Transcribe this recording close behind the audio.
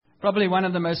Probably one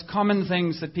of the most common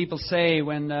things that people say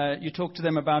when you talk to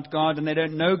them about God and they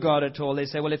don't know God at all, they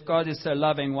say, well, if God is so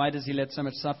loving, why does he let so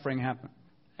much suffering happen?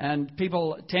 And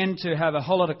people tend to have a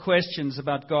whole lot of questions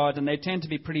about God, and they tend to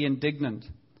be pretty indignant.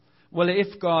 Well,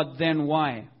 if God, then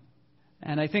why?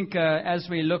 And I think as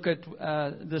we look at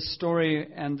this story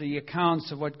and the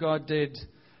accounts of what God did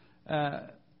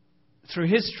through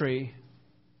history,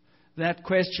 that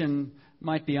question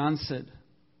might be answered.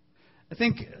 I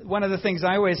think one of the things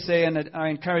I always say, and I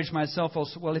encourage myself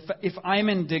also, well, if I'm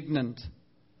indignant,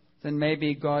 then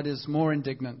maybe God is more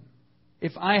indignant.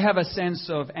 If I have a sense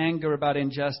of anger about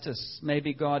injustice,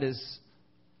 maybe God is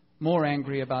more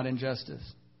angry about injustice.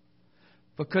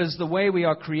 Because the way we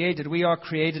are created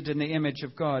in the image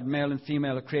of God. Male and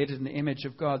female are created in the image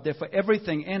of God. Therefore,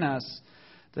 everything in us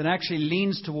that actually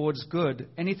leans towards good,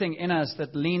 anything in us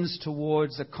that leans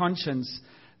towards a conscience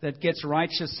that gets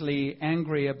righteously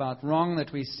angry about wrong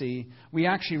that we see, we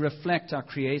actually reflect our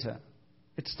Creator.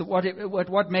 It's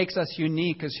what makes us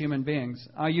unique as human beings.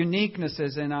 Our uniqueness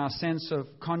is in our sense of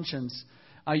conscience.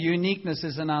 Our uniqueness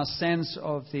is in our sense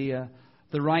of the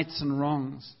rights and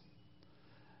wrongs.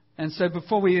 And so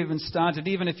before we even started,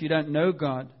 even if you don't know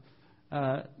God,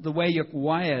 the way you're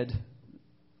wired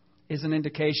is an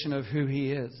indication of who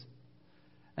He is.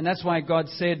 And that's why God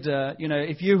said,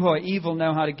 if you who are evil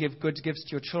know how to give good gifts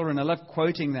to your children. I love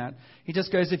quoting that. He just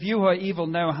goes, if you who are evil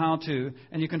know how to,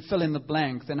 and you can fill in the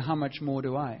blank, then how much more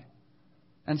do I?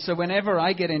 And so whenever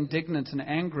I get indignant and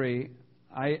angry,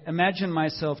 I imagine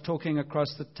myself talking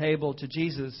across the table to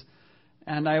Jesus,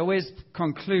 and I always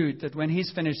conclude that when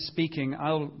He's finished speaking,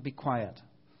 I'll be quiet,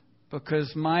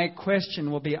 because my question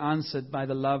will be answered by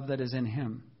the love that is in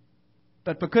Him.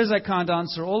 But because I can't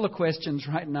answer all the questions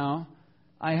right now,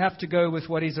 I have to go with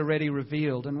what He's already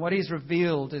revealed. And what He's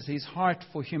revealed is His heart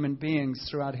for human beings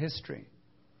throughout history.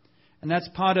 And that's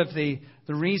part of the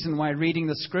reason why reading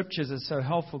the Scriptures is so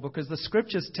helpful, because the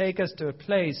Scriptures take us to a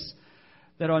place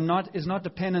that is not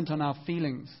dependent on our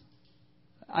feelings.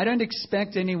 I don't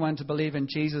expect anyone to believe in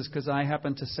Jesus because I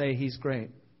happen to say He's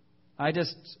great. I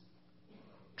just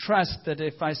trust that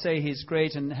if I say He's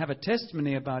great and have a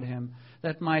testimony about Him,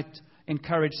 that might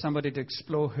encourage somebody to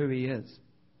explore who He is.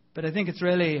 But I think it's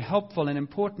really helpful and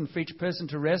important for each person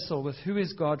to wrestle with who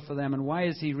is God for them and why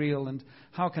is He real and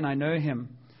how can I know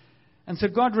Him. And so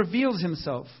God reveals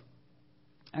Himself.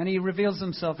 And He reveals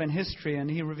Himself in history,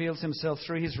 and He reveals Himself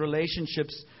through His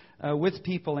relationships with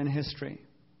people in history.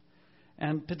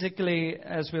 And particularly,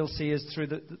 as we'll see, is through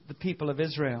the people of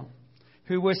Israel,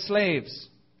 who were slaves.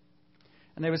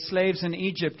 And they were slaves in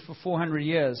Egypt for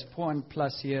 400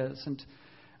 plus years. And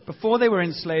before they were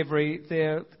in slavery,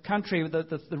 their country,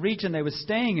 the region they were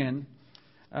staying in,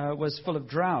 was full of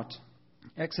drought.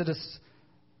 Exodus,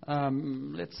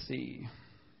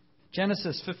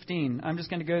 Genesis 15. I'm just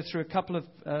going to go through a couple of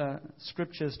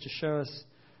scriptures to show us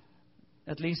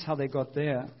at least how they got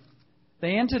there.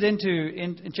 They entered in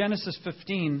Genesis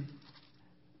 15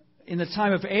 in the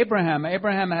time of Abraham.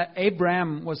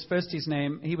 Abram was first his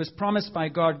name. He was promised by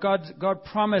God. God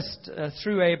promised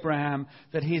through Abraham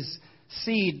that his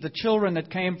seed, the children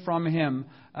that came from him,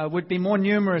 would be more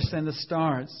numerous than the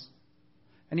stars.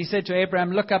 And He said to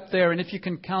Abraham, look up there, and if you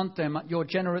can count them,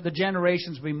 the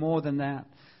generations will be more than that.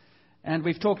 And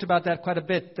we've talked about that quite a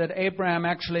bit, that Abraham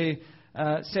actually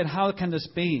said, how can this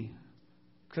be?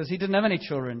 Because he didn't have any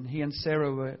children. He and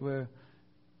Sarah were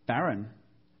barren.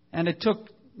 And it took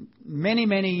many,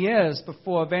 many years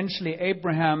before eventually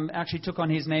Abraham actually took on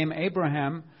his name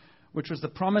Abraham, which was the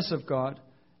promise of God.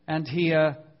 And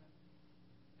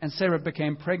Sarah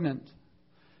became pregnant.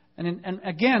 And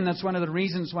again, that's one of the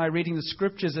reasons why reading the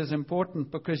Scriptures is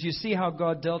important, because you see how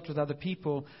God dealt with other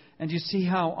people, and you see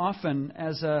how often,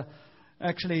 as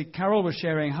actually Carol was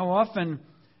sharing, how often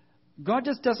God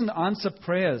just doesn't answer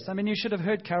prayers. I mean, you should have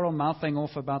heard Carol mouthing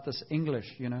off about this English,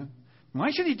 Why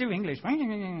should he do English?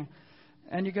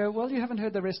 And you go, well, you haven't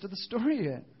heard the rest of the story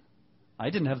yet.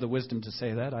 I didn't have the wisdom to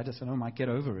say that. I just said, Mike, get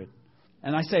over it.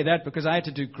 And I say that because I had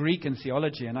to do Greek and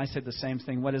theology, and I said the same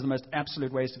thing. What is the most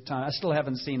absolute waste of time? I still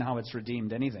haven't seen how it's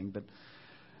redeemed anything. But,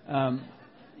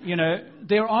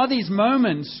 there are these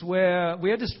moments where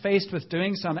we're just faced with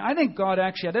doing something. I think God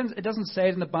actually, it doesn't say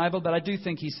it in the Bible, but I do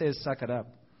think He says, suck it up.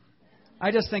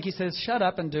 I just think He says, shut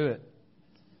up and do it.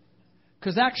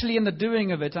 Because actually in the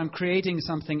doing of it, I'm creating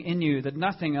something in you that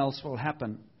nothing else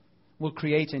will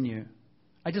create in you.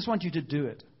 I just want you to do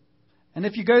it. And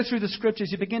if you go through the Scriptures,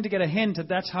 you begin to get a hint that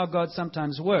that's how God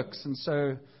sometimes works. And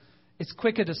so it's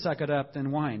quicker to suck it up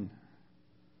than whine,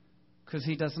 because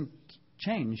He doesn't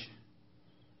change.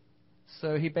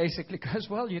 So He basically goes,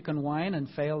 well, you can whine and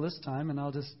fail this time, and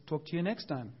I'll just talk to you next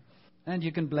time. And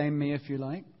you can blame me if you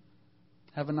like.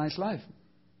 have a nice life.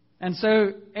 And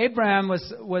so Abraham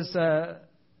was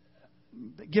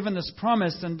given this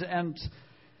promise, and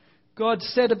God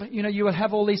said, you will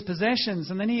have all these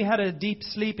possessions. And then he had a deep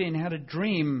sleep and he had a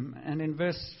dream. And in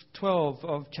verse 12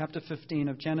 of chapter 15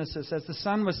 of Genesis, as the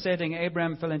sun was setting,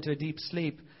 Abraham fell into a deep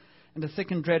sleep, and a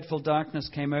thick and dreadful darkness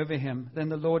came over him. Then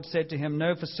the Lord said to him,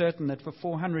 know for certain that for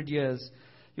 400 years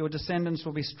your descendants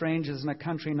will be strangers in a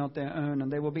country not their own,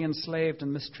 and they will be enslaved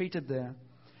and mistreated there.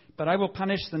 But I will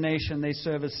punish the nation they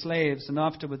serve as slaves, and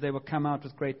afterward they will come out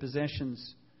with great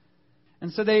possessions.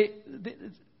 And so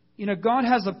God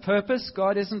has a purpose.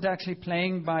 God isn't actually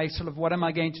playing by sort of what am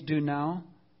I going to do now.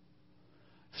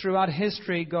 Throughout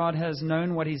history, God has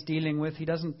known what He's dealing with. He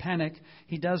doesn't panic.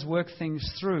 He does work things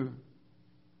through.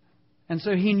 And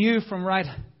so He knew from right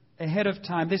ahead of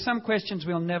time. There's some questions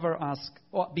we'll never ask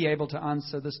or be able to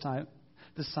answer this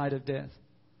side of death.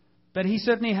 But He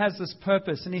certainly has this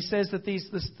purpose. And He says that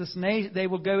they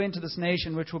will go into this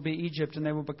nation, which will be Egypt, and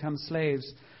they will become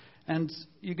slaves. And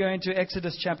you go into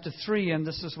Exodus chapter 3, and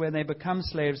this is where they become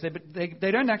slaves.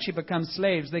 They don't actually become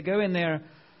slaves. They go in there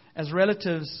as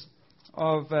relatives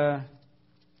of,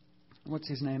 what's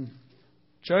his name?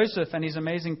 Joseph and his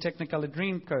amazing Technicolor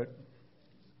Dreamcoat.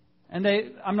 And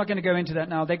I'm not going to go into that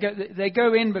now. They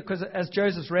go in because as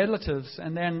Joseph's relatives,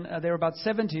 and then there are about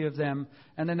 70 of them,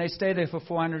 and then they stay there for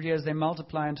 400 years. They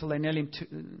multiply until they're nearly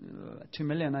 2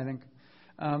 million, I think.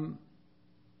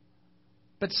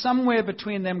 But somewhere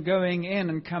between them going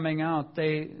in and coming out,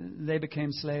 they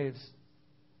became slaves.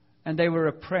 And they were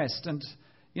oppressed. And,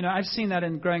 I've seen that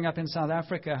in growing up in South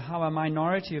Africa, how a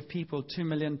minority of people, 2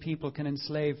 million people, can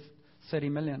enslave 30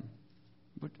 million.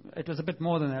 It was a bit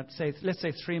more than that. Let's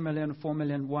say 3 million, 4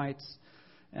 million whites,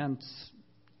 and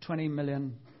 20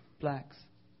 million blacks.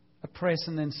 Oppress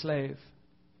and enslave.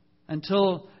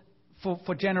 Until,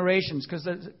 for generations, because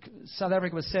South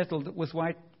Africa was settled with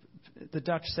the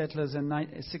Dutch settlers in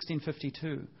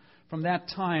 1652. From that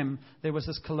time, there was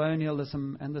this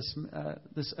colonialism and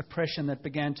this oppression that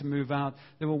began to move out.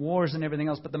 There were wars and everything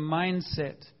else, but the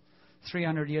mindset,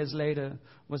 300 years later,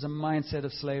 was a mindset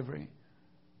of slavery.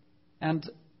 And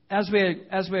as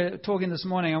we're talking this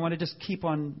morning, I want to just keep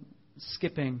on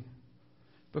skipping,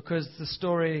 because the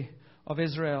story of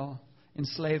Israel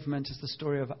enslavement is the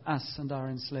story of us and our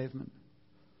enslavement.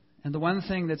 And the one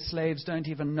thing that slaves don't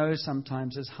even know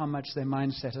sometimes is how much their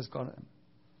mindset has got them.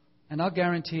 And I'll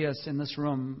guarantee us in this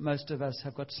room, most of us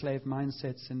have got slave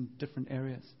mindsets in different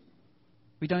areas.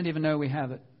 We don't even know we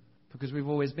have it, because we've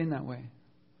always been that way.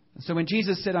 And so when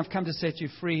Jesus said, I've come to set you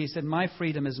free, He said, my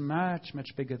freedom is much, much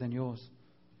bigger than yours.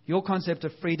 Your concept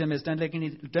of freedom is don't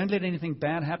let anything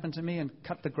bad happen to me and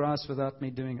cut the grass without me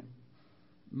doing it.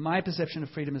 My perception of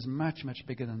freedom is much, much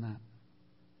bigger than that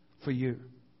for you.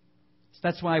 So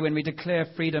that's why when we declare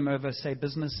freedom over, say,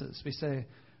 businesses, we say,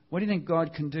 what do you think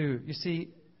God can do? You see,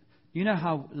 you know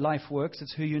how life works.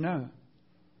 It's who you know.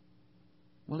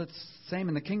 Well, it's the same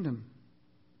in the kingdom.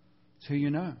 It's who you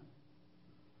know.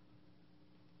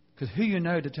 Because who you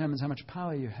know determines how much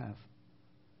power you have.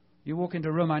 You walk into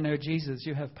a room, I know Jesus,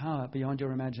 you have power beyond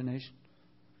your imagination.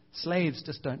 Slaves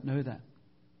just don't know that.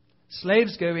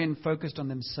 Slaves go in focused on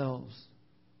themselves.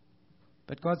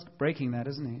 But God's breaking that,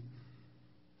 isn't He?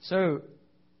 So,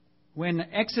 when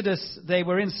Exodus, they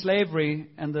were in slavery,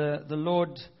 and the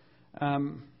Lord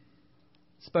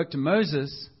spoke to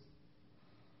Moses.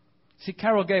 See,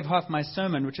 Carol gave half my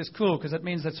sermon, which is cool, because it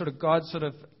means that sort of God sort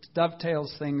of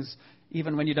dovetails things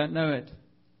even when you don't know it.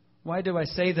 Why do I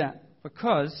say that?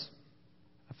 Because,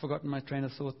 I've forgotten my train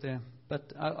of thought there, but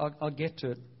I'll get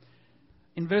to it.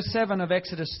 In verse 7 of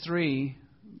Exodus 3,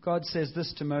 God says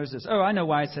this to Moses. Oh, I know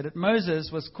why I said it. Moses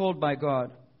was called by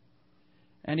God.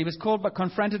 And he was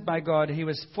confronted by God. He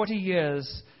was 40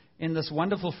 years in this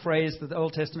wonderful phrase that the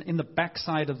Old Testament, in the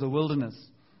backside of the wilderness,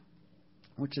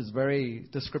 which is very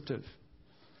descriptive.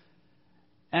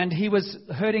 And he was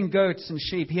herding goats and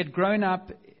sheep. He had grown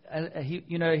up, he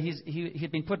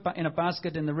had been put in a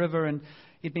basket in the river, and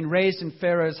he'd been raised in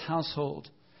Pharaoh's household.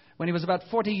 When he was about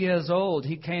 40 years old,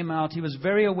 he came out. He was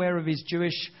very aware of his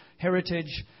Jewish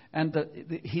heritage, and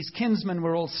his kinsmen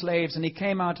were all slaves. And he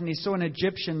came out and he saw an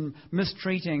Egyptian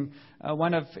mistreating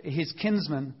one of his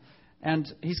kinsmen.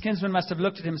 And his kinsman must have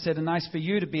looked at him and said, nice for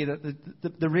you to be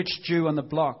the rich Jew on the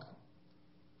block,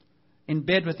 in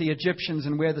bed with the Egyptians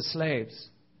and we're the slaves.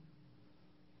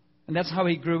 And that's how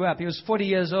he grew up. He was 40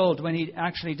 years old when he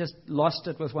actually just lost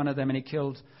it with one of them, and he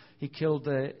killed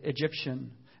the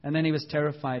Egyptian. And then he was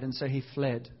terrified, and so he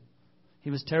fled.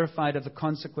 He was terrified of the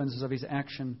consequences of his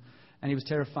action, and he was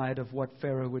terrified of what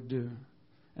Pharaoh would do.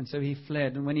 And so he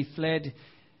fled. And when he fled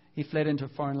into a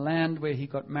foreign land where he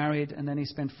got married, and then he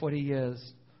spent 40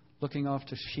 years looking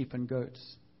after sheep and goats,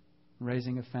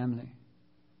 raising a family,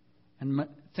 and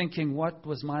thinking, what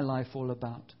was my life all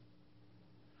about?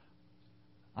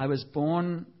 I was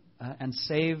born and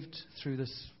saved through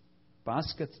this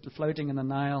basket floating in the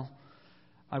Nile.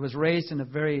 I was raised in a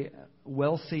very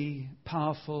wealthy,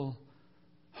 powerful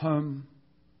home.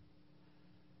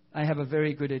 I have a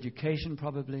very good education,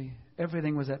 probably.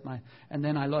 Everything was at my... And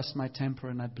then I lost my temper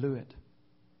and I blew it.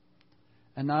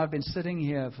 And now I've been sitting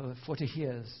here for 40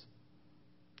 years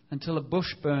until a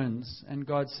bush burns and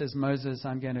God says, Moses,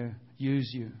 I'm going to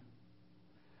use you.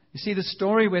 You see, the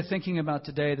story we're thinking about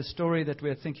today, the story that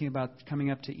we're thinking about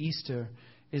coming up to Easter,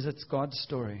 is it's God's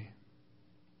story.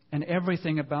 And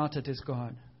everything about it is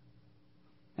God.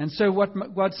 And so what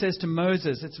God says to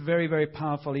Moses, it's very, very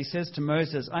powerful. He says to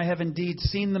Moses, I have indeed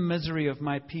seen the misery of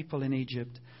my people in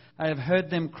Egypt. I have heard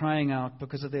them crying out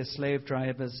because of their slave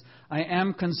drivers. I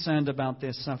am concerned about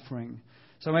their suffering.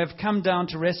 So I have come down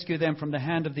to rescue them from the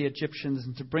hand of the Egyptians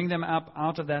and to bring them up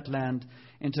out of that land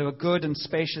into a good and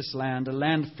spacious land, a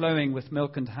land flowing with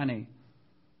milk and honey.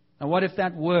 Now what if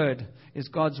that word is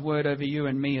God's word over you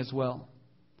and me as well?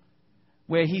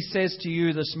 Where He says to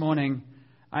you this morning,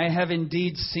 I have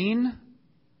indeed seen,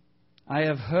 I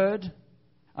have heard,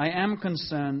 I am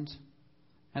concerned,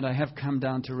 and I have come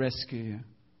down to rescue you.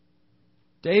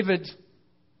 David,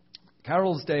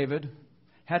 Carroll's David,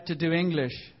 had to do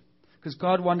English because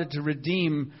God wanted to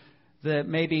redeem the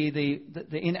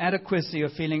inadequacy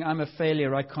of feeling I'm a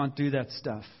failure, I can't do that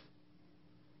stuff.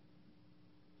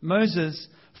 Moses,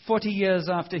 40 years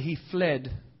after he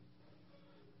fled,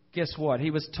 guess what? He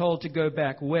was told to go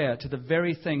back where? To the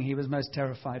very thing he was most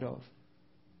terrified of.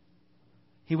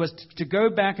 He was to go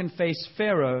back and face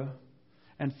Pharaoh,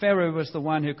 and Pharaoh was the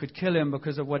one who could kill him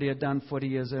because of what he had done 40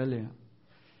 years earlier.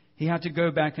 He had to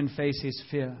go back and face his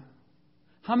fear.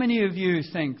 How many of you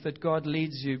think that God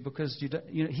leads you because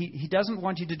He doesn't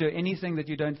want you to do anything that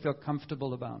you don't feel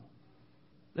comfortable about?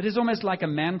 That is almost like a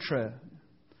mantra.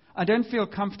 I don't feel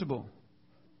comfortable.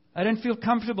 I don't feel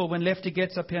comfortable when Lefty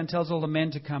gets up here and tells all the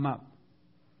men to come up.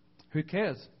 Who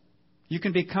cares? You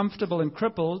can be comfortable and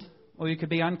crippled, or you could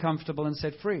be uncomfortable and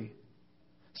set free.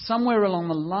 Somewhere along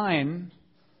the line,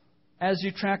 as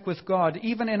you track with God,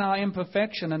 even in our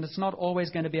imperfection, and it's not always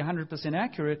going to be 100%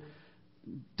 accurate,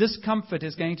 discomfort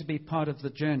is going to be part of the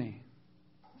journey.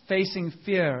 Facing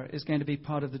fear is going to be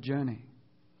part of the journey.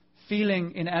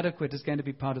 Feeling inadequate is going to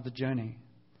be part of the journey.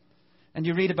 And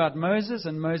you read about Moses,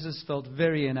 and Moses felt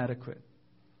very inadequate.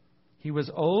 He was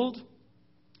old,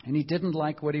 and he didn't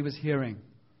like what he was hearing.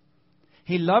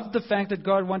 He loved the fact that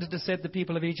God wanted to set the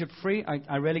people of Egypt free.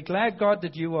 I'm really glad, God,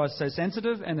 that you are so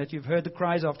sensitive and that you've heard the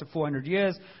cries after 400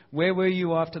 years. Where were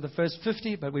you after the first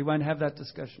 50? But we won't have that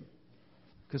discussion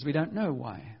because we don't know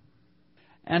why.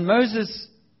 And Moses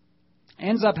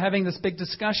ends up having this big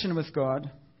discussion with God.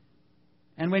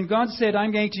 And when God said,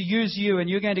 I'm going to use you and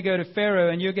you're going to go to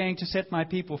Pharaoh and you're going to set my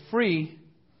people free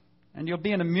and you'll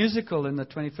be in a musical in the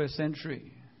 21st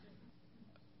century.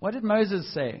 What did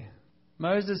Moses say?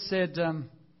 Moses said, I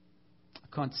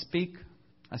can't speak,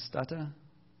 I stutter.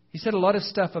 He said a lot of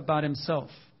stuff about himself.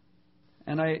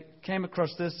 And I came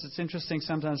across this. It's interesting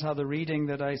sometimes how the reading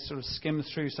that I sort of skim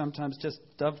through sometimes just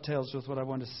dovetails with what I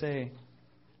want to say.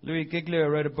 Louis Giglio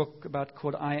wrote a book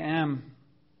called I Am.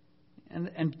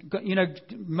 And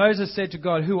Moses said to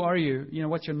God, who are you?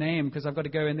 What's your name? Because I've got to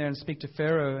go in there and speak to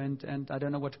Pharaoh, and I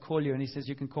don't know what to call you. And he says,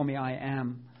 you can call me I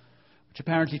Am, which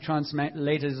apparently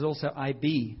translated is also I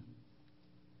Be.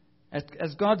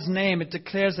 As God's name, it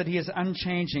declares that He is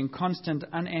unchanging, constant,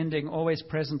 unending, always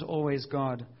present, always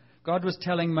God. God was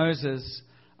telling Moses,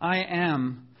 I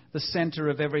am the center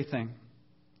of everything.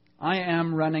 I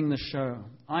am running the show.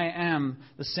 I am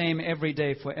the same every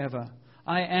day forever.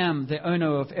 I am the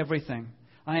owner of everything.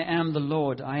 I am the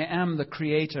Lord. I am the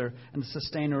creator and the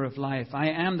sustainer of life.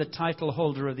 I am the title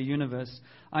holder of the universe.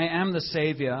 I am the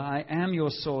Savior. I am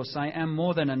your source. I am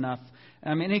more than enough.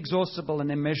 I'm inexhaustible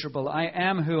and immeasurable. I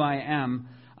am who I am.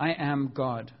 I am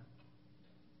God.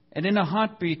 And in a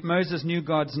heartbeat, Moses knew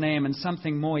God's name, and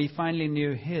something more, he finally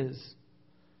knew His.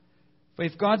 For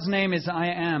if God's name is I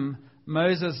am,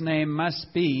 Moses' name must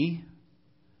be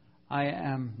I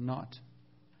am not.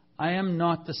 I am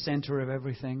not the center of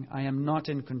everything. I am not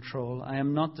in control. I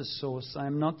am not the source. I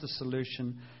am not the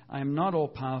solution. I am not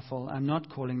all-powerful. I'm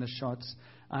not calling the shots.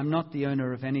 I'm not the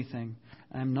owner of anything.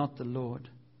 I am not the Lord.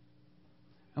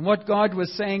 And what God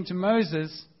was saying to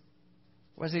Moses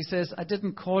was He says, I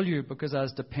didn't call you because I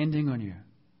was depending on you.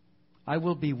 I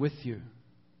will be with you.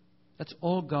 That's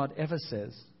all God ever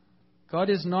says. God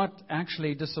is not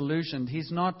actually disillusioned.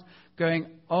 He's not going,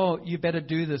 oh, you better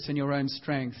do this in your own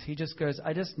strength. He just goes,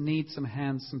 I just need some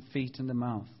hands, some feet, and a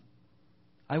mouth.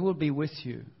 I will be with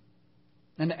you.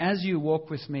 And as you walk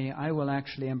with me, I will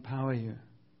actually empower you.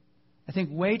 I think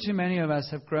way too many of us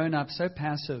have grown up so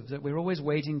passive that we're always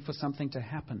waiting for something to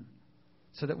happen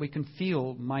so that we can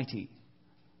feel mighty.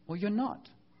 Well, you're not.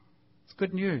 It's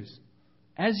good news.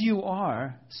 As you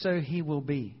are, so he will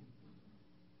be.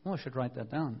 Oh, I should write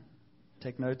that down.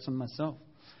 Take notes on myself.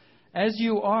 As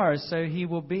you are, so he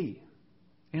will be.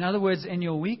 In other words, in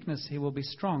your weakness, he will be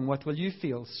strong. What will you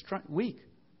feel? Weak.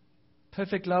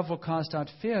 Perfect love will cast out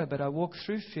fear, but I walk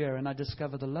through fear and I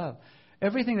discover the love.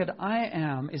 Everything that I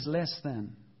am is less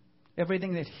than.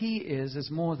 Everything that he is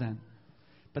more than.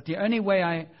 But the only way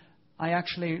I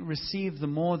actually receive the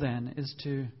more than is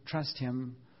to trust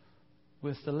him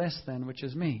with the less than, which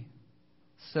is me.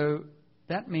 So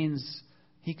that means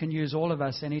he can use all of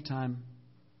us anytime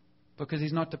because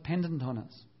he's not dependent on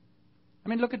us. I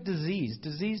mean, look at disease.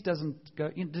 Disease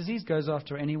goes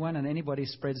after anyone, and anybody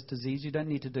spreads disease. You don't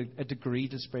need to do a degree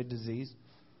to spread disease.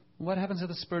 What happens to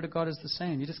the Spirit of God is the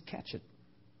same. You just catch it.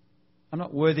 I'm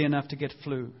not worthy enough to get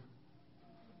flu.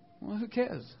 Well, who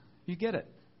cares? You get it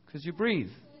because you breathe.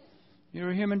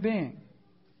 You're a human being.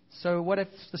 So what if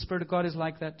the Spirit of God is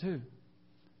like that too?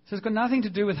 So it's got nothing to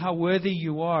do with how worthy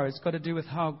you are. It's got to do with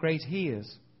how great he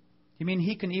is. You mean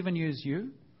he can even use you?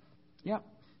 Yeah.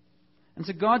 And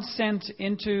so God sent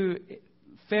into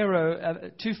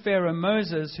to Pharaoh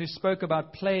Moses, who spoke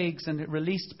about plagues and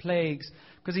released plagues.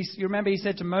 Because you remember he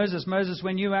said to Moses, Moses,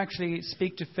 when you actually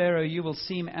speak to Pharaoh, you will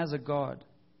seem as a god.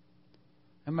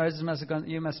 And Moses must have gone,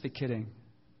 you must be kidding.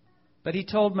 But he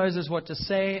told Moses what to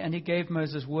say, and he gave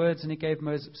Moses words, and he gave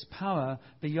Moses power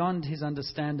beyond his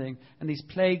understanding. And these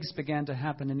plagues began to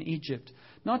happen in Egypt.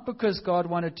 Not because God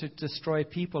wanted to destroy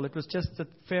people. It was just that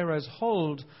Pharaoh's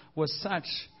hold was such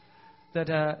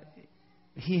that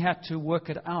he had to work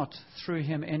it out through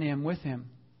him, in him, with him.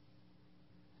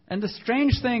 And the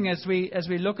strange thing as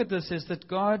we look at this is that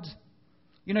God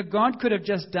could have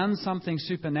just done something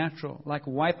supernatural, like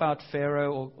wipe out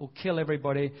Pharaoh or kill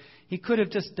everybody. He could have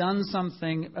just done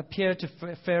something, appear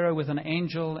to Pharaoh with an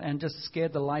angel and just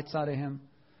scared the lights out of him.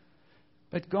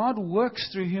 But God works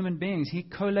through human beings. He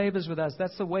co-labors with us.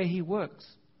 That's the way he works.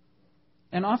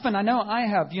 And often, I know I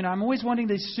have, I'm always wanting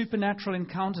these supernatural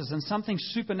encounters and something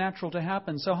supernatural to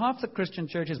happen. So half the Christian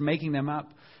church is making them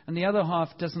up, and the other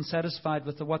half doesn't satisfied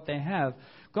with what they have.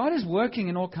 God is working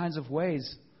in all kinds of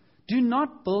ways. Do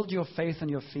not build your faith on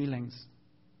your feelings.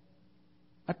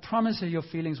 I promise you your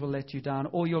feelings will let you down,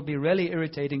 or you'll be really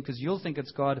irritating because you'll think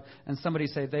it's God, and somebody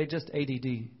say, they're just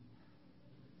ADD.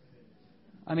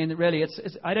 I mean, really,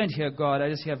 I don't hear God, I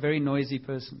just hear a very noisy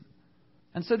person.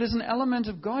 And so there's an element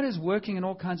of God is working in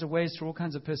all kinds of ways through all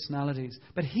kinds of personalities.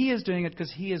 But he is doing it because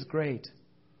he is great.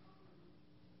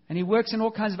 And he works in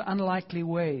all kinds of unlikely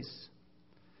ways.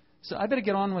 So I better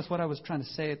get on with what I was trying to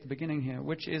say at the beginning here,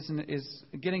 which is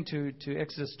getting to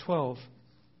Exodus 12.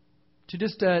 To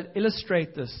just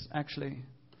illustrate this, actually.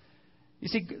 You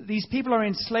see, these people are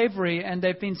in slavery and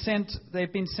they've been sent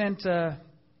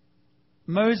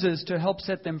Moses to help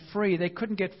set them free. They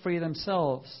couldn't get free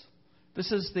themselves.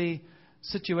 This is the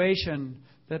situation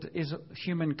that is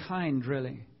humankind,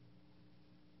 really.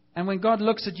 And when God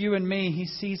looks at you and me, he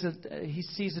sees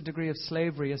a degree of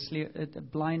slavery, a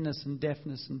blindness and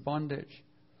deafness and bondage.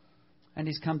 And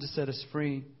he's come to set us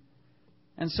free.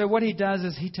 And so what he does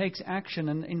is he takes action.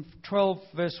 And in 12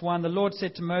 verse 1, the Lord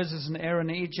said to Moses and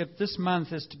Aaron in Egypt, this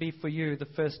month is to be for you the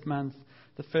first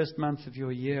month of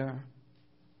your year.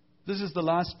 This is the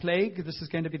last plague. This is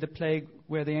going to be the plague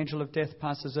where the angel of death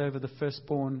passes over the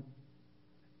firstborn.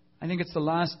 I think it's the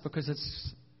last because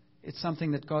it's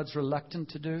something that God's reluctant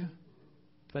to do,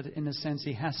 but in a sense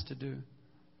he has to do.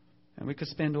 And we could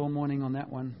spend all morning on that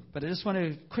one. But I just want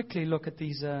to quickly look at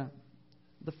these, the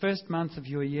first month of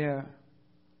your year.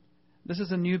 This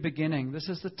is a new beginning. This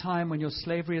is the time when your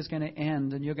slavery is going to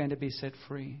end and you're going to be set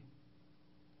free.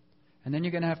 And then you're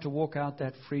going to have to walk out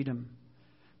that freedom.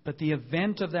 But the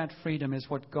event of that freedom is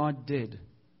what God did.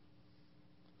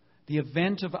 The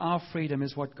event of our freedom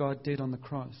is what God did on the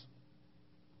cross.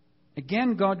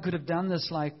 Again, God could have done this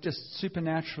like just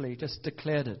supernaturally, just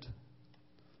declared it.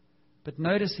 But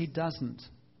notice he doesn't.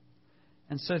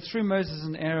 And so through Moses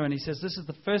and Aaron, he says, this is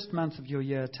the first month of your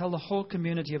year. Tell the whole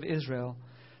community of Israel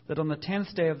that on the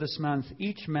 10th day of this month,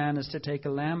 each man is to take a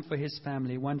lamb for his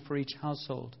family, one for each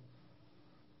household.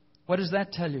 What does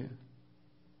that tell you?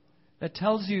 That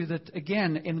tells you that,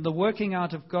 again, in the working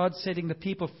out of God setting the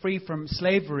people free from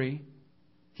slavery,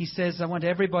 he says, I want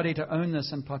everybody to own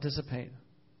this and participate.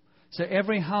 So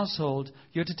every household,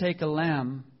 you're to take a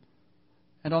lamb,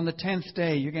 and on the 10th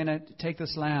day, you're going to take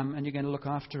this lamb and you're going to look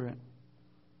after it.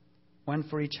 one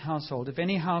for each household. If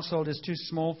any household is too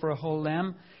small for a whole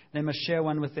lamb, they must share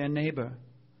one with their neighbor.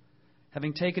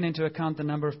 Having taken into account the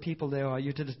number of people there are,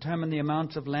 you to determine the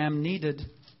amount of lamb needed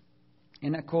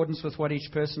in accordance with what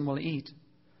each person will eat.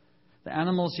 The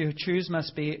animals you choose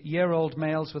must be year-old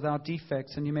males without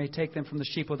defects, and you may take them from the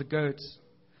sheep or the goats,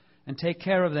 and take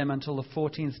care of them until the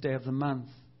 14th day of the month.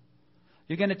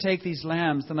 You're going to take these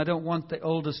lambs, then I don't want the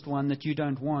oldest one that you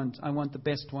don't want. I want the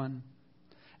best one.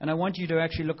 And I want you to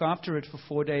actually look after it for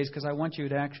 4 days, because I want you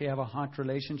to actually have a heart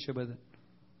relationship with it.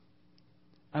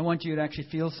 I want you to actually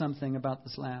feel something about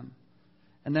this lamb.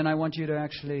 And then I want you to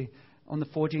actually, on the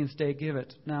 14th day, give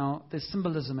it. Now, there's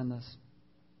symbolism in this.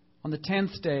 On the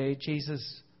 10th day,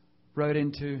 Jesus rode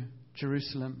into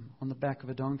Jerusalem on the back of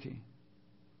a donkey.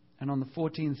 And on the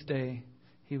 14th day,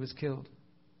 he was killed.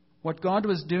 What God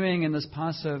was doing in this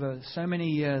Passover so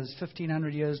many years,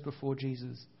 1,500 years before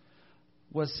Jesus,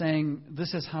 was saying,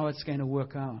 this is how it's going to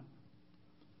work out.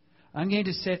 I'm going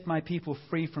to set my people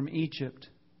free from Egypt.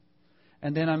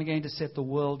 And then I'm going to set the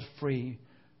world free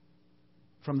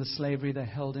from the slavery they're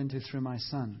held into through my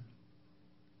Son.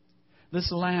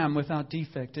 This lamb without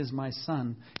defect is my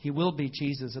Son. He will be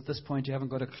Jesus. At this point, you haven't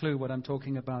got a clue what I'm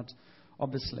talking about,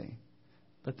 obviously.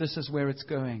 But this is where it's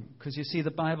going. Because you see,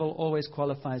 the Bible always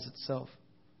qualifies itself.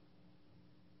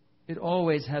 It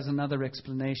always has another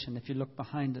explanation if you look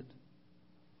behind it.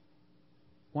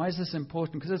 Why is this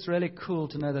important? Because it's really cool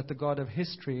to know that the God of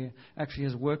history actually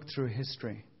has worked through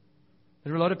history.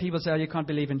 There are a lot of people who say, oh, you can't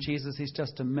believe in Jesus, he's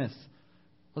just a myth.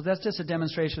 Well, that's just a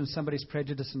demonstration of somebody's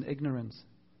prejudice and ignorance.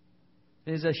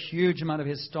 There's a huge amount of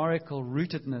historical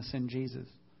rootedness in Jesus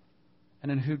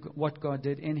and in what God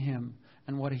did in him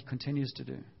and what he continues to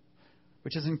do,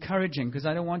 which is encouraging because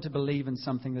I don't want to believe in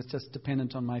something that's just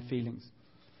dependent on my feelings.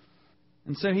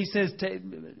 And so he says,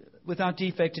 without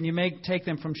defect, and you may take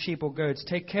them from sheep or goats.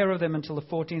 Take care of them until the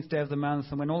 14th day of the month,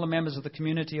 and when all the members of the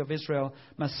community of Israel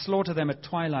must slaughter them at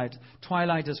twilight.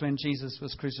 Twilight is when Jesus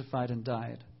was crucified and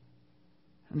died.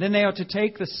 And then they are to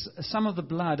take some of the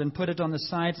blood and put it on the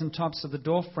sides and tops of the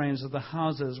door frames of the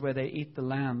houses where they eat the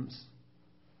lambs.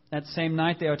 That same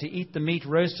night they are to eat the meat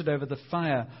roasted over the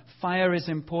fire. Fire is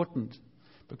important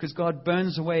because God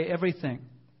burns away everything.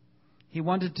 He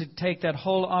wanted to take that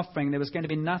whole offering. There was going to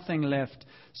be nothing left.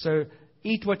 So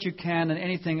eat what you can, and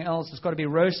anything else has got to be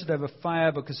roasted over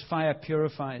fire because fire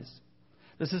purifies.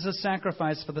 This is a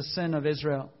sacrifice for the sin of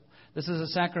Israel. This is a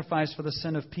sacrifice for the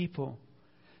sin of people.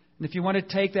 And if you want to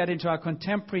take that into our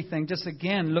contemporary thing, just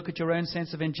again, look at your own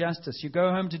sense of injustice. You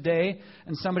go home today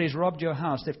and somebody's robbed your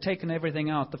house. They've taken everything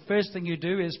out. The first thing you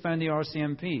do is phone the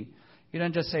RCMP. You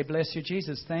don't just say, bless you,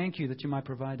 Jesus. Thank you that you're my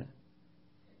provider.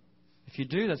 If you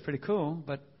do, that's pretty cool,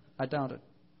 but I doubt it.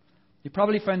 You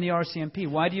probably phone the RCMP.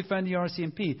 Why do you phone the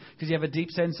RCMP? Because you have a deep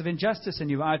sense of injustice in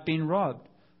you. I've been robbed.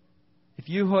 If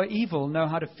you who are evil know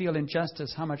how to feel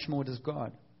injustice, how much more does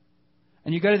God?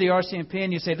 And you go to the RCMP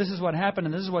and you say, this is what happened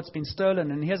and this is what's been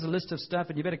stolen and here's a list of stuff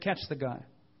and you better catch the guy.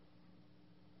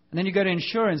 And then you go to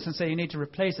insurance and say you need to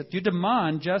replace it. You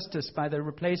demand justice by the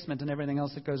replacement and everything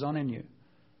else that goes on in you.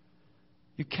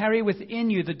 You carry within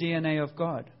you the DNA of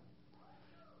God,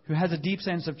 who has a deep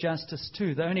sense of justice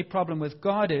too. The only problem with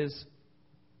God is,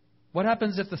 what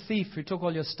happens if the thief who took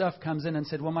all your stuff comes in and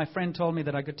said, well, my friend told me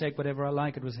that I could take whatever I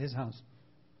like. It was his house.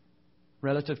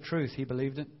 Relative truth. He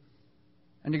believed it.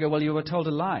 And you go, well, you were told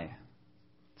a lie.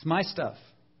 It's my stuff.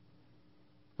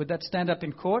 Would that stand up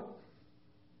in court?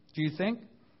 Do you think?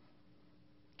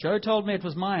 Joe told me it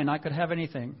was mine. I could have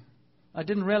anything. I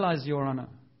didn't realize, Your Honor.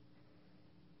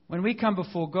 When we come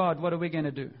before God, what are we going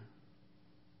to do?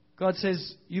 God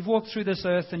says, you've walked through this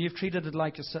earth and you've treated it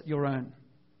like your own.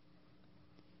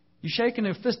 You've shaken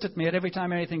your fist at me at every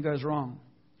time anything goes wrong.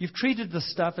 You've treated the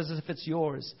stuff as if it's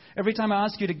yours. Every time I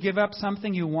ask you to give up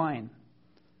something, you whine.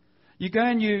 You go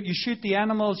and you shoot the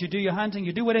animals, you do your hunting,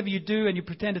 you do whatever you do, and you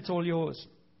pretend it's all yours.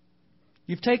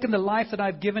 You've taken the life that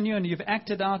I've given you and you've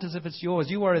acted out as if it's yours.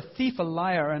 You are a thief, a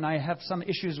liar, and I have some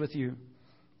issues with you.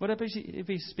 What if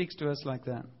he speaks to us like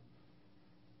that?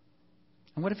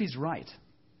 And what if he's right?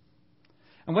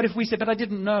 And what if we say, but I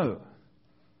didn't know?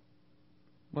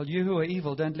 Well, you who are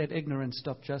evil, don't let ignorance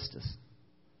stop justice.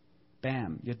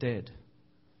 Bam, you're dead.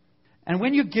 And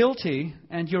when you're guilty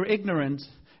and you're ignorant,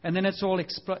 and then it's all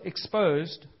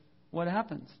exposed, what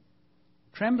happens?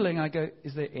 Trembling, I go,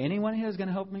 is there anyone here who's going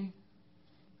to help me?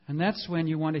 And that's when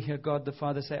you want to hear God the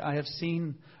Father say, I have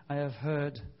seen, I have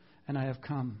heard, and I have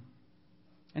come.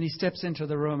 And he steps into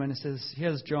the room and he says,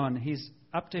 here's John. He's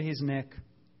up to his neck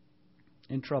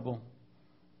in trouble.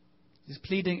 He's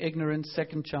pleading ignorance,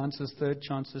 second chances, third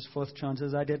chances, fourth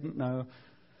chances. I didn't know.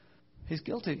 He's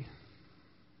guilty.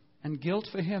 And guilt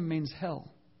for him means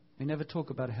hell. We never talk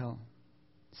about hell.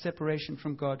 Separation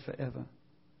from God forever.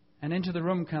 And into the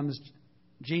room comes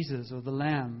Jesus or the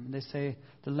Lamb. They say,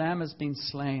 the Lamb has been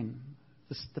slain.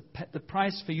 The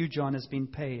price for you, John, has been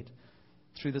paid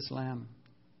through this Lamb.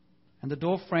 And the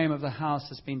door frame of the house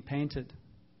has been painted.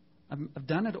 I've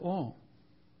done it all.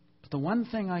 But the one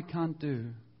thing I can't do,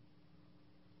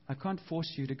 I can't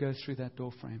force you to go through that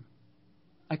door frame.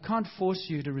 I can't force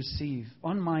you to receive,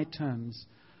 on my terms,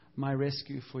 my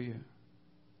rescue for you.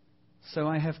 So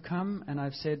I have come and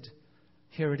I've said,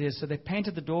 here it is. So they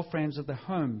painted the door frames of their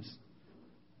homes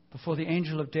before the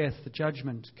angel of death, the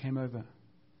judgment, came over.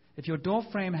 If your door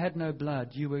frame had no blood,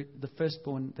 you were the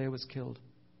firstborn there was killed.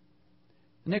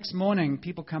 The next morning,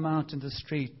 people come out into the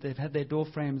street. They've had their door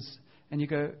frames, and you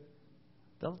go,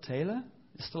 Bill Taylor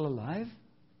is still alive?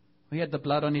 He had the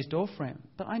blood on his door frame.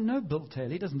 But I know Bill Taylor.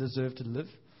 He doesn't deserve to live.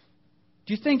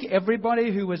 Do you think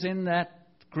everybody who was in that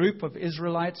group of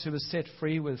Israelites who was set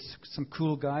free was some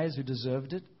cool guys who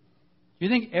deserved it? Do you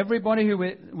think everybody who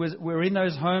were in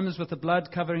those homes with the blood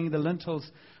covering the lintels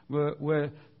were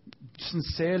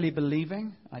sincerely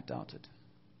believing? I doubt it.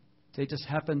 They just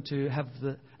happened to have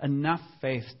enough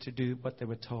faith to do what they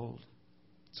were told.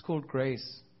 It's called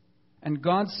grace. And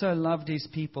God so loved His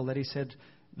people that He said,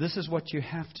 this is what you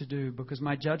have to do because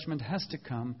my judgment has to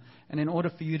come. And in order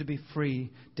for you to be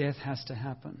free, death has to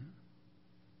happen.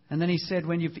 And then He said,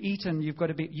 when you've eaten, you've got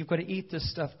to eat this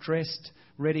stuff dressed,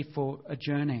 ready for a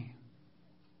journey.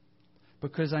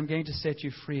 Because I'm going to set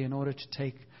you free in order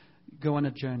to go on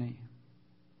a journey.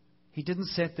 He didn't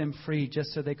set them free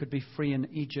just so they could be free in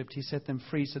Egypt. He set them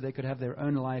free so they could have their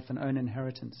own life and own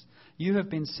inheritance. You have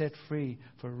been set free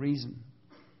for a reason.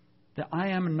 The I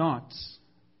am nots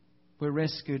were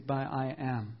rescued by I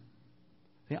am.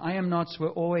 The I am nots were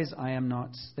always I am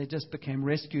nots. They just became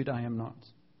rescued I am nots.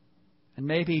 And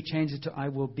maybe He changed it to I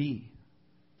will be.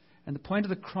 And the point of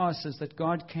the cross is that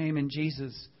God came in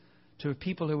Jesus to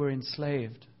people who were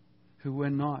enslaved, who were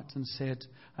not, and said,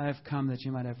 I have come that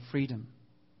you might have freedom.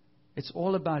 It's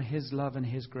all about His love and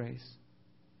His grace.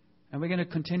 And we're going to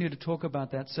continue to talk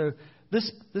about that. So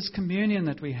this communion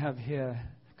that we have here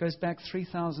goes back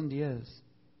 3,000 years.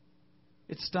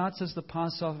 It starts as the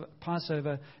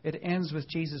Passover. It ends with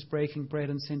Jesus breaking bread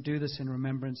and saying, do this in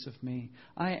remembrance of me.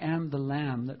 I am the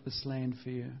Lamb that was slain for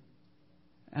you.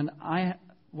 And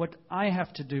what I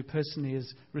have to do personally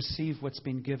is receive what's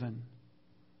been given.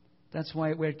 That's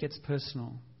where it gets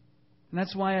personal. And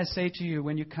that's why I say to you,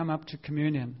 when you come up to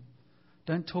communion,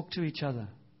 don't talk to each other.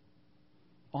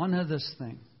 Honor this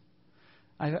thing.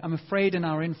 I'm afraid in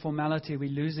our informality we're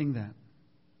losing that.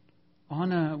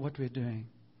 Honor what we're doing.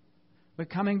 We're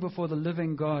coming before the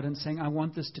living God and saying, I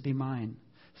want this to be mine.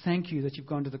 Thank you that you've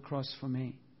gone to the cross for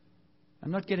me. I'm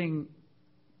not getting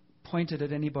pointed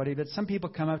at anybody, but some people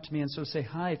come up to me and sort of say,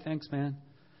 hi, thanks, man.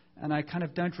 And I kind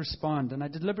of don't respond. And I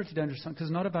deliberately don't respond because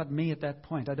it's not about me at that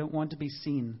point. I don't want to be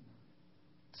seen.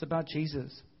 It's about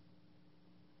Jesus.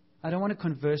 I don't want to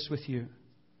converse with you.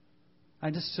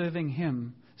 I'm just serving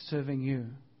Him, serving you.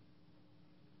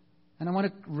 And I want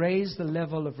to raise the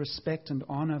level of respect and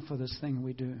honor for this thing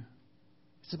we do.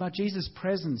 It's about Jesus'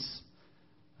 presence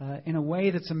in a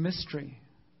way that's a mystery.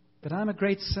 But I'm a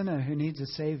great sinner who needs a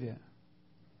Savior.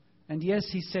 And yes,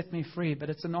 He set me free, but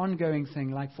it's an ongoing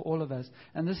thing, like for all of us.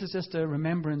 And this is just a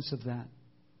remembrance of that.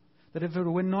 That if it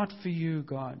were not for you,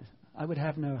 God, I would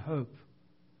have no hope.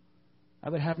 I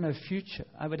would have no future.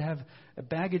 I would have a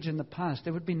baggage in the past.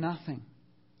 There would be nothing.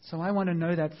 So I want to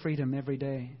know that freedom every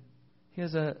day.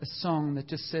 Here's a song that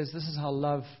just says, this is how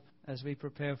love as we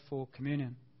prepare for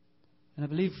communion. And I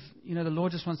believe, the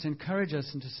Lord just wants to encourage us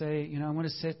and to say, I want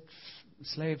to set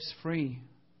slaves free.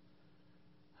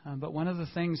 But one of the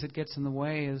things that gets in the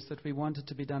way is that we want it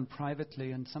to be done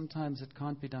privately, and sometimes it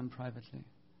can't be done privately.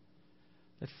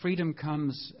 That freedom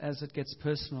comes as it gets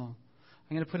personal.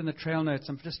 I'm going to put in the trail notes.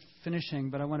 I'm just finishing,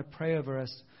 but I want to pray over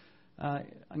us. I'm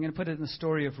going to put it in the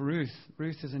story of Ruth.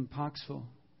 Ruth is in Parksville,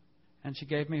 and she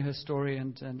gave me her story,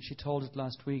 and she told it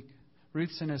last week.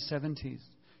 Ruth's in her 70s.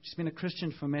 She's been a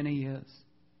Christian for many years.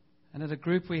 And at a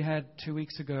group we had 2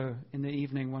 weeks ago in the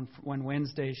evening, one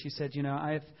Wednesday, she said,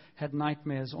 I've had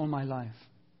nightmares all my life.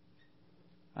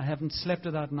 I haven't slept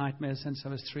without nightmares since I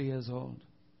was 3 years old.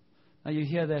 Now you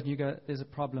hear that and you go, there's a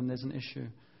problem, there's an issue.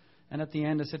 And at the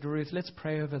end I said to Ruth, let's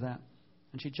pray over that.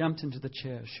 And she jumped into the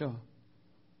chair, sure.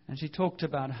 And she talked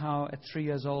about how at 3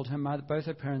 years old, both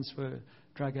her parents were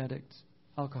drug addicts,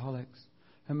 alcoholics.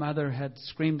 Her mother had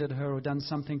screamed at her or done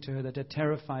something to her that had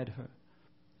terrified her.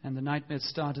 And the nightmare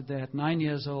started there. At 9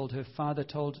 years old, her father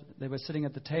they were sitting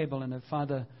at the table, and her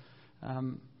father,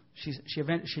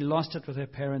 she lost it with her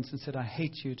parents and said, I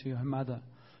hate you, to her mother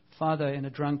Father, in a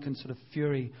drunken sort of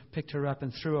fury, picked her up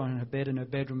and threw her on her bed in her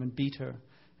bedroom and beat her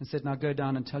and said, now go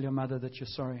down and tell your mother that you're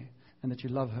sorry and that you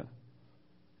love her.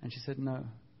 And she said no.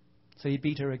 So he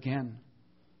beat her again.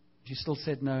 She still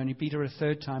said no, and he beat her a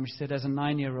third time. She said, as a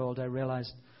 9-year-old, I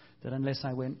realized that unless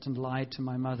I went and lied to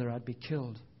my mother, I'd be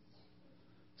killed.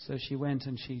 So she went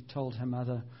and she told her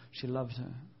mother she loved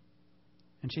her.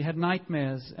 And she had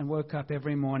nightmares and woke up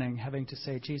every morning having to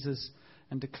say Jesus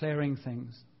and declaring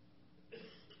things.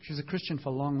 She was a Christian for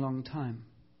a long, long time.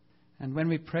 And when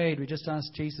we prayed, we just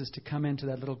asked Jesus to come into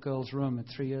that little girl's room at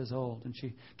 3 years old. And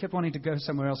she kept wanting to go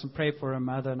somewhere else and pray for her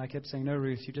mother. And I kept saying, no,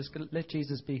 Ruth, you just let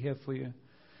Jesus be here for you.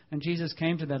 And Jesus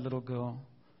came to that little girl.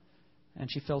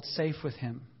 And she felt safe with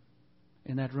him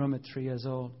in that room at 3 years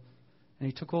old. And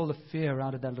he took all the fear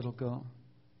out of that little girl.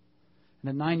 And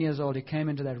at 9 years old, he came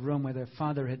into that room where their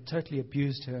father had totally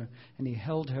abused her. And he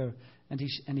held her. And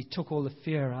he took all the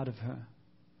fear out of her.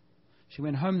 She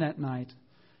went home that night.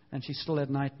 And she still had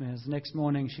nightmares. The next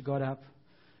morning, she got up.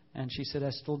 And she said, I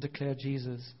still declare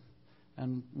Jesus.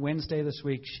 And Wednesday this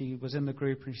week, she was in the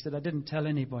group. And she said, I didn't tell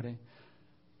anybody.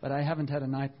 But I haven't had a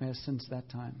nightmare since that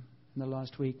time. In the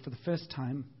last week, for the first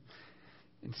time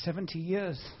in 70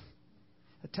 years.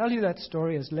 I tell you that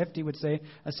story, as Lefty would say.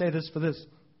 I say this for this.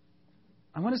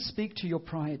 I want to speak to your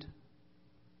pride.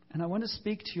 And I want to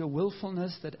speak to your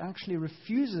willfulness that actually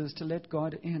refuses to let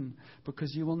God in.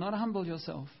 Because you will not humble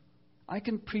yourself. I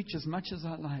can preach as much as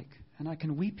I like. And I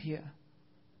can weep here.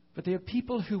 But there are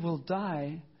people who will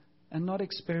die and not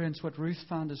experience what Ruth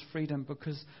found as freedom.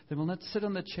 Because they will not sit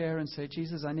on the chair and say,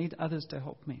 Jesus, I need others to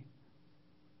help me.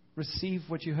 Receive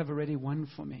what you have already won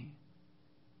for me.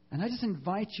 And I just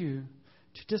invite you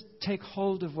to just take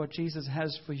hold of what Jesus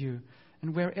has for you.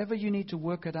 And wherever you need to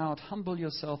work it out, humble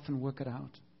yourself and work it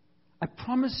out. I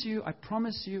promise you, I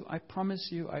promise you, I promise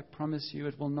you, I promise you,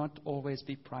 it will not always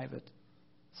be private.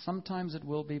 Sometimes it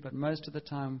will be, but most of the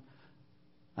time,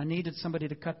 I needed somebody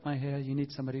to cut my hair. You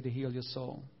need somebody to heal your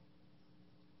soul.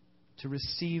 To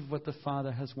receive what the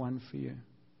Father has won for you.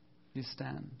 You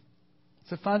stand.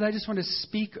 So, Father, I just want to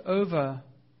speak over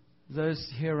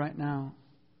those here right now.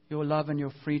 Your love and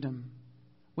your freedom.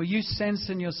 Will you sense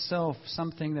in yourself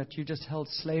something that you just held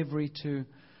slavery to?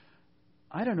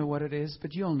 I don't know what it is,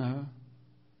 but you'll know.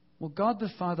 Well, God the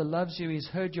Father loves you. He's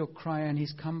heard your cry and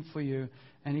He's come for you.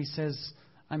 And He says,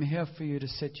 I'm here for you to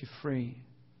set you free.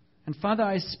 And Father,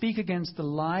 I speak against the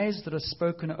lies that are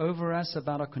spoken over us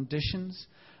about our conditions.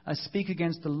 I speak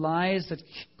against the lies that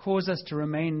cause us to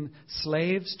remain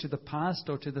slaves to the past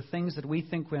or to the things that we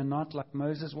think we're not, like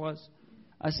Moses was.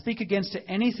 I speak against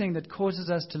anything that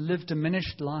causes us to live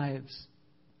diminished lives.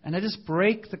 And I just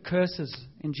break the curses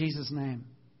in Jesus' name.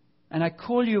 And I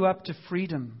call you up to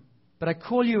freedom. But I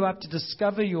call you up to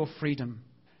discover your freedom.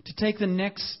 To take the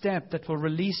next step that will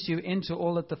release you into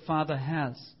all that the Father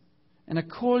has. And I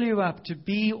call you up to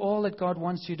be all that God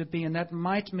wants you to be. And that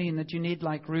might mean that you need,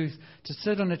 like Ruth, to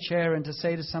sit on a chair and to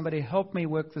say to somebody, help me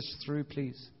work this through,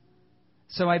 please.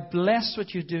 So I bless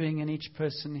what you're doing in each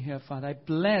person here, Father. I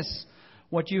bless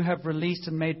what you have released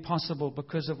and made possible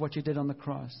because of what you did on the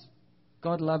cross.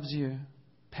 God loves you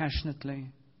passionately.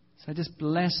 So I just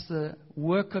bless the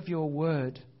work of your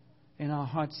word in our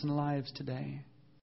hearts and lives today.